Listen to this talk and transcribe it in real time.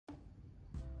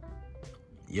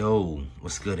Yo,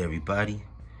 what's good, everybody?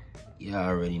 Y'all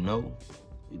already know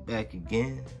we back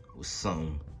again with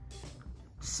something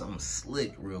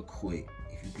slick real quick.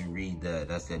 If you can read that,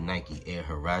 that's that Nike Air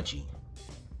Huarache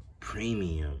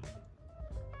Premium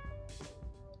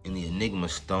in the Enigma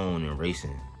Stone and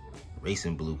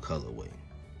Racing Blue colorway.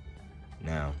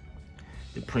 Now,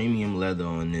 the premium leather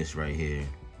on this right here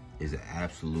is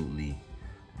absolutely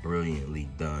brilliantly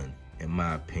done, in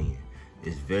my opinion.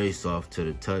 It's very soft to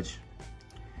the touch,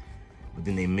 but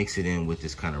then they mix it in with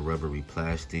this kind of rubbery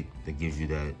plastic that gives you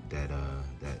that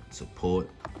support.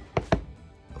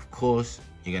 Of course,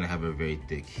 you're gonna have a very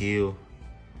thick heel.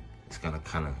 It's gonna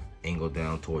kind of angle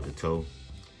down toward the toe,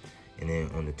 and then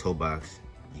on the toe box,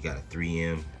 you got a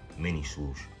 3M mini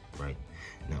swoosh, right?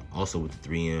 Now, also with the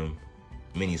 3M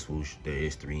mini swoosh, there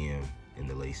is 3M in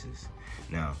the laces.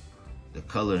 Now, the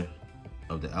color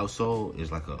of the outsole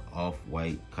is like a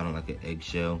off-white, kind of like an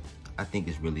eggshell. I think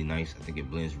it's really nice. I think it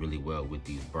blends really well with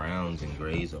these browns and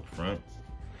grays up front.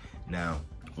 Now,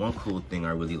 one cool thing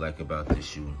I really like about this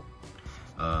shoe,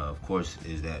 of course,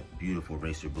 is that beautiful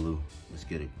racer blue. Let's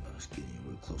get in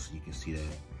real close so you can see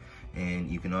that.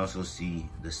 And you can also see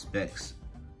the specs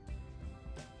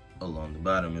along the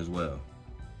bottom as well.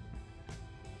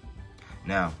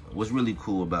 Now, what's really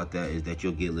cool about that is that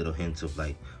you'll get little hints of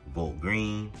like Volt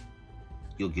Green.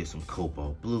 You'll get some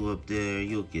Cobalt Blue up there.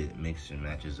 You'll get mix and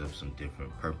matches of some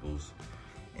different purples.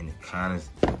 And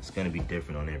it's gonna be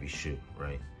different on every shoe,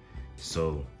 right?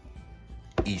 So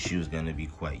each shoe is gonna be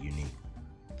quite unique.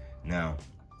 Now,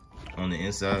 on the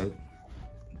inside,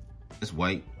 it's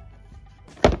white.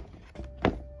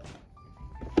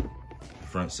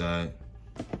 Front side,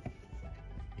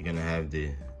 you're gonna have the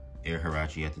Air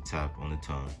Huarache at the top on the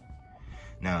tongue.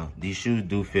 Now, these shoes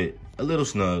do fit a little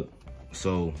snug,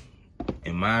 so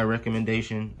in my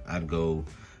recommendation, I'd go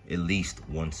at least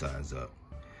one size up.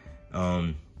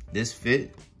 This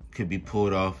fit could be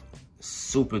pulled off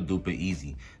super duper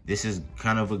easy. This is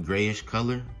kind of a grayish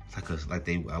color,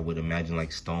 I would imagine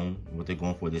like stone. What they're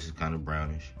going for, this is kind of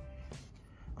brownish.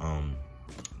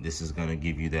 This is gonna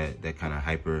give you that kind of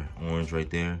hyper orange right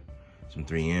there. Some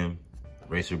 3M,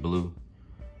 racer blue.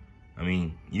 I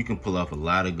mean, you can pull off a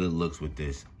lot of good looks with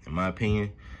this. In my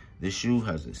opinion, this shoe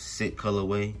has a sick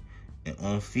colorway, and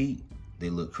on feet, they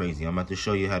look crazy. I'm about to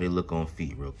show you how they look on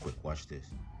feet real quick. Watch this.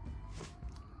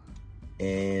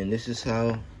 And this is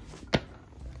how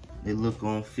they look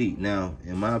on feet. Now,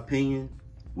 in my opinion,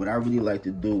 what I really like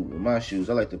to do with my shoes,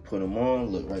 I like to put them on,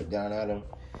 look right down at them,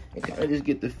 and kind of just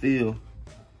get the feel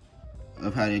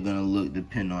of how they're gonna look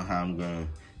depending on how I'm gonna,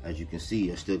 as you can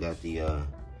see, I still got the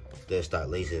dead stock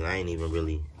laces. I ain't even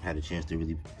really had a chance to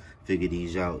really figure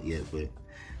these out yet, but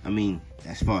I mean,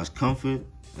 as far as comfort,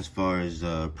 as far as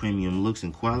premium looks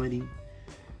and quality,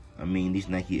 I mean, these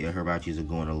Nike Air Huaraches are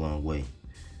going a long way.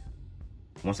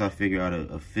 Once I figure out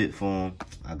a fit for them,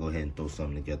 I'll go ahead and throw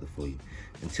something together for you.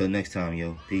 Until next time,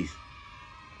 yo, peace.